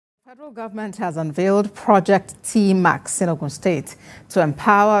Federal government has unveiled Project T-Max in Ogun State to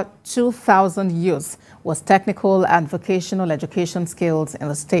empower 2,000 youths with technical and vocational education skills in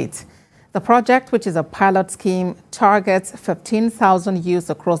the state. The project, which is a pilot scheme, targets 15,000 youths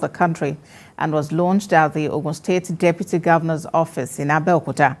across the country and was launched at the Ogun State Deputy Governor's Office in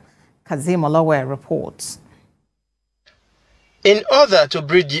Abeokuta. Kazim Olowe reports. In order to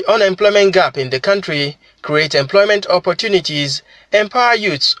bridge the unemployment gap in the country, create employment opportunities, empower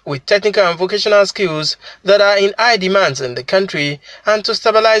youths with technical and vocational skills that are in high demand in the country, and to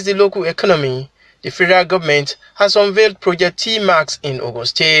stabilize the local economy, the federal government has unveiled Project T-Max in Ogun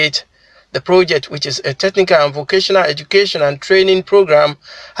State. The project, which is a technical and vocational education and training program,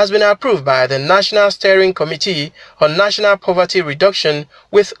 has been approved by the National Steering Committee on National Poverty Reduction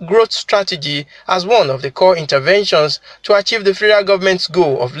with Growth Strategy as one of the core interventions to achieve the federal government's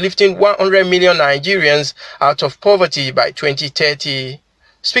goal of lifting 100 million Nigerians out of poverty by 2030.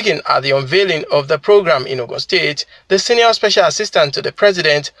 Speaking at the unveiling of the program in Ogun State, the Senior Special Assistant to the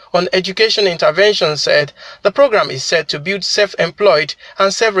President on Education Intervention said the program is set to build self-employed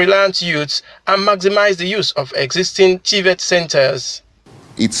and self-reliant youths and maximize the use of existing TVET centers.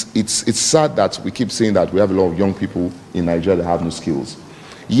 It's sad that we keep saying that we have a lot of young people in Nigeria that have no skills.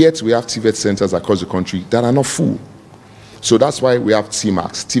 Yet we have TVET centers across the country that are not full. So that's why we have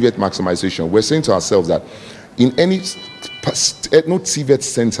T-Max, TVET maximization. We're saying to ourselves that in no TVET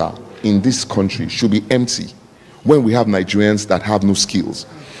center in this country should be empty when we have Nigerians that have no skills.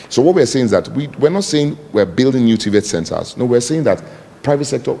 So what we're saying is that we're not saying we're building new TVET centers. No, we're saying that private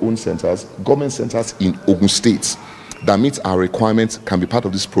sector owned centers, government centers in Ogun State that meet our requirements can be part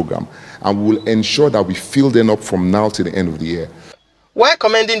of this program, and we will ensure that we fill them up from now to the end of the year. While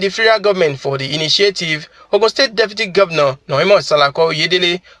commending the federal government for the initiative, Ogun State Deputy Governor Noimon Salako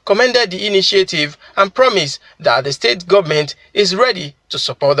Yedele commended the initiative and promised that the state government is ready to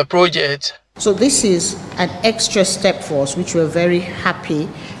support the project. So this is an extra step for us, which we're very happy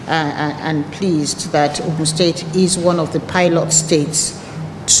and pleased that Ogun State is one of the pilot states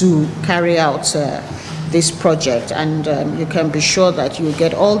to carry out this project, and you can be sure that you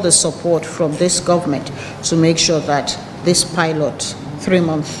get all the support from this government to make sure that this pilot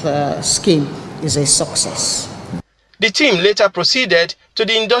 3-month scheme is a success. The team later proceeded to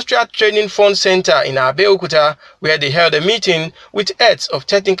the Industrial Training Fund Center in Abeokuta, where they held a meeting with heads of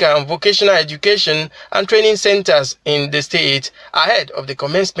technical and vocational education and training centers in the state ahead of the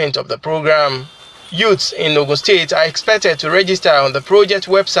commencement of the program. Youths in Ogun State are expected to register on the project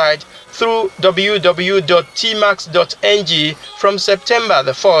website through www.tmax.ng from September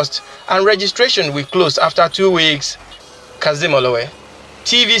the 1st, and registration will close after 2 weeks. Kazim Olowe,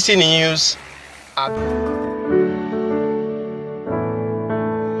 TVC News. Yeah.